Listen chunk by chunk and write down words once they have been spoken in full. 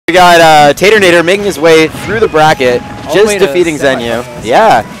We got Taternator making his way through the bracket, just defeating Zenyu.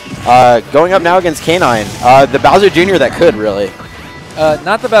 Yeah. Going up now against K9. The Bowser Jr. that could, really.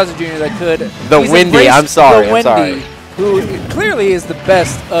 Not the Bowser Jr. that could. The Wendy, I'm sorry, the Wendy, who clearly is the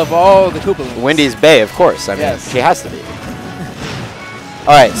best of all the Koopalings. Wendy's Bae, of course. I mean, yes. She has to be. All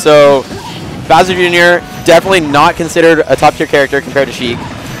right, so Bowser Jr. definitely not considered a top-tier character compared to Sheik.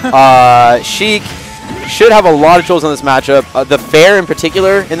 Sheik should have a lot of tools in this matchup. The fair in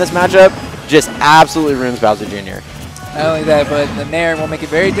particular in this matchup just absolutely ruins Bowser Jr. Not only that, but the Nair will make it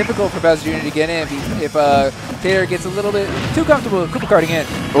very difficult for Bowser Jr. to get in if Tater gets a little bit too comfortable with Koopa carding in.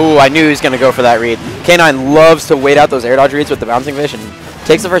 Ooh, I knew he was going to go for that read. K9 loves to wait out those air dodge reads with the bouncing fish and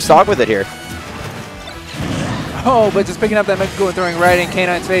takes the first stock with it here. Oh, but just picking up that Mecha and throwing right in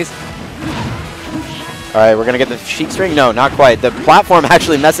K9's face. All right, we're going to get the Sheik string. No, not quite. The platform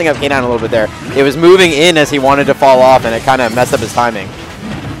actually messing up K9 a little bit there. It was moving in as he wanted to fall off, and it kind of messed up his timing.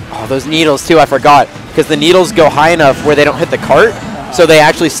 Oh, those needles, too, I forgot. Because the needles go high enough where they don't hit the cart, so they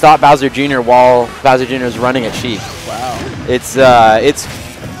actually stop Bowser Jr. while Bowser Jr. is running at Sheik. Wow. It's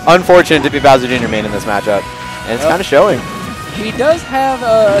unfortunate to be Bowser Jr. main in this matchup, and it's kind of showing. He does have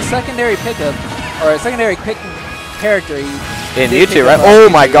a secondary pickup, or a secondary character. In Mewtwo, right? Oh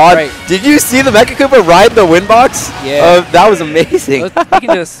my God! Right. Did you see the Mecha Koopa ride the win box? Yeah. That was amazing. We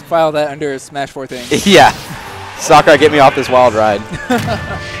can just file that under a Smash 4 thing. Yeah. Sakurai, get me off this wild ride.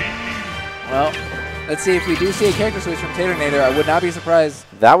 Well, let's see if we do see a character switch from Taternator. I would not be surprised.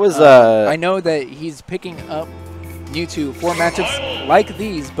 That was I know that he's picking up Mewtwo for matchups like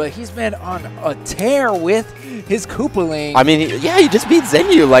these, but he's been on a tear with his Koopaling. I mean, he just beat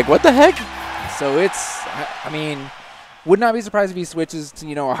Zenyu. Like, what the heck? So it's, I mean, would not be surprised if he switches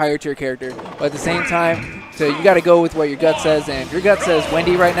to, a higher tier character. But at the same time, so you got to go with what your gut says. And if your gut says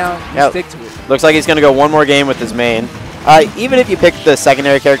Wendy right now, you stick to it. Looks like he's going to go one more game with his main. Even if you pick the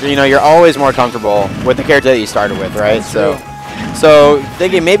secondary character, you're always more comfortable with the character that you started with, right? So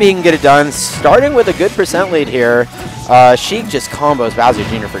thinking maybe he can get it done. Starting with a good % lead here. Sheik just combos Bowser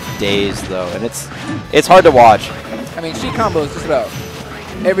Jr. for days, though, and it's hard to watch. I mean, Sheik combos just about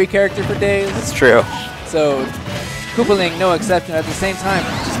every character for days. That's true. So Koopaling, no exception. At the same time,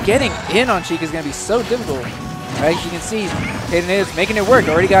 just getting in on Sheik is going to be so difficult, right? You can see Taternator's making it work.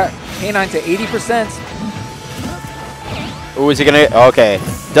 Already got K9 to 80%. Ooh, is he going to? Okay.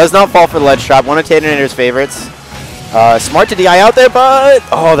 Does not fall for the ledge trap. One of Taternator's favorites. Smart to DI out there, but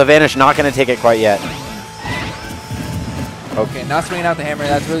the Vanish not going to take it quite yet. Okay, not swinging out the hammer.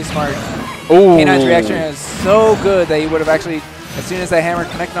 That's really smart. Ooh. K9's reaction is so good that he would have actually, as soon as that hammer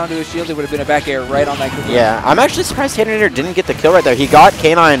connected onto his shield, it would have been a back air right on that Koopa. Yeah, I'm actually surprised Taternator didn't get the kill right there. He got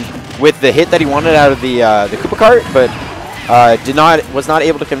K9 with the hit that he wanted out of the Koopa cart, but was not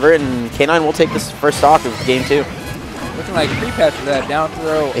able to convert, and K9 will take this first stock of game 2. Looking like a pre-patch for that down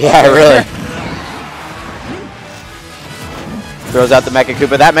throw. Yeah, really. Throws out the Mecha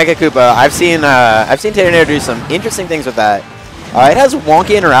Koopa. That Mecha Koopa, I've seen Taternator do some interesting things with that. It has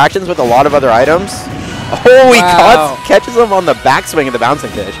wonky interactions with a lot of other items. Oh, he catches him on the backswing of the bouncing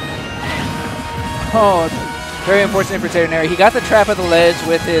fish. Oh, very unfortunate for Taternator. He got the trap at the ledge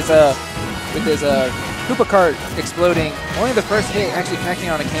with his Koopa cart exploding. Only the first hit actually connecting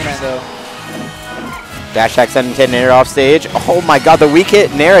on a K9 though. Dash attack sending Taternator off stage. Oh my God, the weak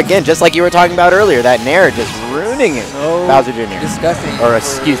hit Nair again, just like you were talking about earlier. That Nair just ruining it. So Bowser Jr. Disgusting. Or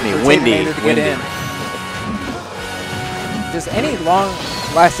excuse me, Wendy. To get in. Just any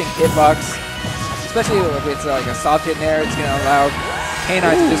long-lasting hitbox, especially if it's like a soft hit Nair, it's going to allow K9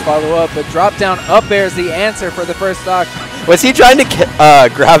 to just follow up. But drop down up air is the answer for the first stock. Was he trying to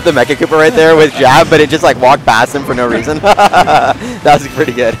grab the Mecha Koopa right there with jab, but it just like walked past him for no reason? That was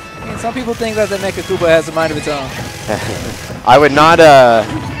pretty good. Some people think that the Mecha Koopa has a mind of its own. I would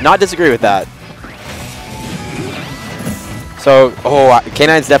not disagree with that. So,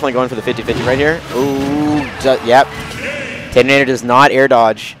 K9's definitely going for the 50-50 right here. Ooh, yep. Taternator does not air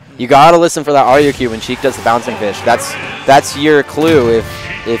dodge. You gotta listen for that audio cue when Sheik does the bouncing fish. That's your clue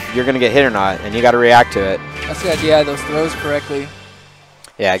if you're gonna get hit or not, and you gotta react to it. That's the idea. Those throws correctly.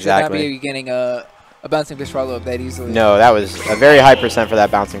 Yeah, exactly. Should not be getting a bouncing fish follow-up that easily. No, that was a very high % for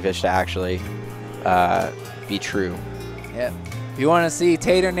that bouncing fish to actually be true. Yeah. If you want to see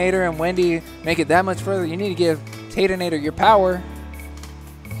Taternator and Wendy make it that much further, you need to give Taternator your power,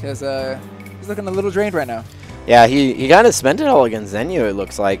 because he's looking a little drained right now. Yeah, he kind of spent it all against Zenyu, it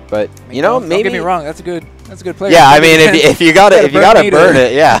looks like, but maybe. Don't get me wrong, that's a good player. Yeah, I mean, if you gotta burn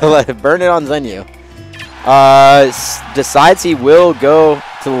it, yeah, burn it on Zenyu. Decides he will go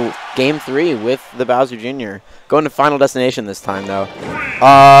to Game 3 with the Bowser Jr. Going to Final Destination this time, though.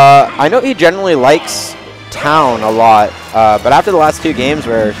 I know he generally likes town a lot, but after the last 2 games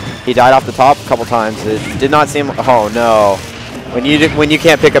where he died off the top a couple times, it did not seem. Oh no, when you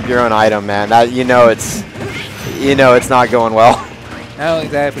can't pick up your own item, man, that it's not going well. Not only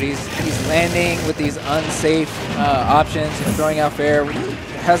that, but he's landing with these unsafe options, throwing out fair,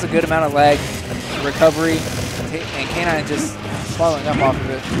 has a good amount of lag, recovery, and K9 just following up off of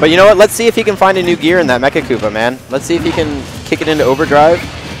it. But you know what? Let's see if he can find a new gear in that Mecha Koopa, man. Let's see if he can kick it into overdrive.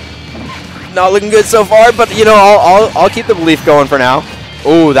 Not looking good so far, but you know, I'll keep the belief going for now.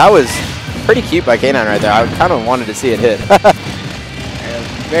 Oh, that was pretty cute by K9 right there. I kind of wanted to see it hit.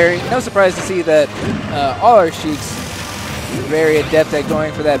 No surprise to see that all our Sheiks very adept at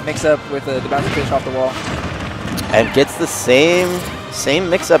going for that mix-up with the bouncing fish off the wall. And gets the same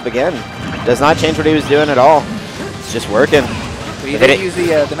mix-up again. Does not change what he was doing at all. It's just working. But he didn't use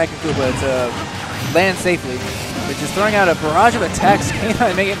the Mecha Koopa to land safely. But just throwing out a barrage of attacks,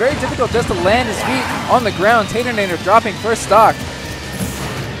 K9 making it very difficult just to land his feet on the ground. Taternator dropping first stock.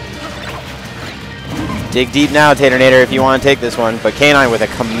 Dig deep now, Taternator, if you want to take this one. But K9 with a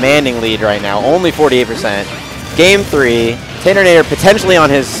commanding lead right now, only 48%. Game 3, Taternator potentially on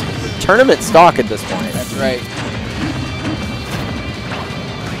his tournament stock at this point. That's right.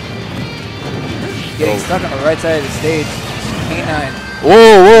 Getting stuck on the right side of the stage. K9.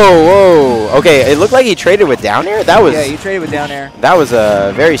 Whoa, whoa, whoa. Okay, it looked like he traded with down air. That was. Yeah, he traded with down air. That was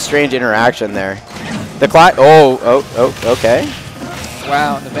a very strange interaction there. The okay.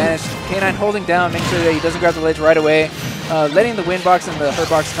 Wow, the vanish. K9 holding down, making sure that he doesn't grab the ledge right away. Letting the wind box and the hurt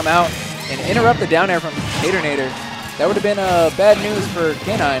box come out and interrupt the down air from Taternator. That would have been bad news for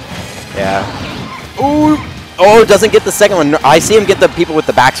K9. Yeah. Ooh. Oh, doesn't get the second one. I see him get the people with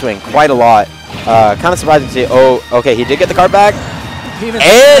the backswing quite a lot. Kind of surprising to see. Oh, okay, he did get the card back.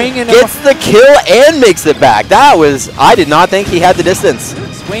 And gets the kill and makes it back. That was, I did not think he had the distance.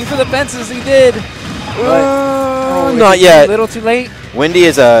 Swing for the fences, he did. But, not yet. A little too late. Wendy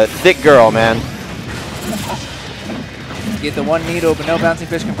is a thick girl, man. Get the one needle, but no bouncing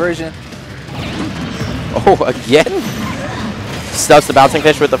fish conversion. Oh, again? Stuffs the bouncing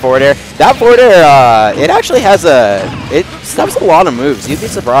fish with the forward air. That forward air, it actually has it stuffs a lot of moves. You'd be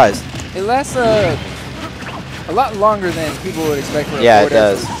surprised. It lasts a lot longer than people would expect for a yeah, forward it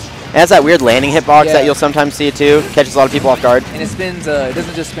does. It has that weird landing hitbox that you'll sometimes see it too. Catches a lot of people off guard. And it spins, it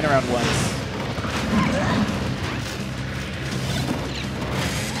doesn't just spin around once.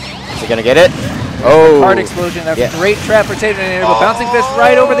 Is he going to get it? Oh. Card explosion. That's a great trap for Taternator, but bouncing fish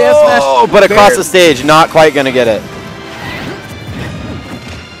right over the S smash. Oh, but across the stage, not quite going to get it.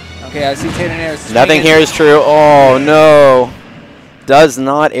 Okay, I see Taternator. Nothing here is true. Oh, no. Does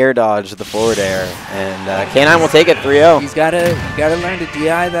not air dodge the forward air, and K9 will take it 3-0. He's gotta learn to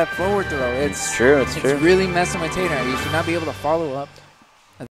DI that forward throw. It's true. It's true. It's really messing with Taternator. You should not be able to follow up.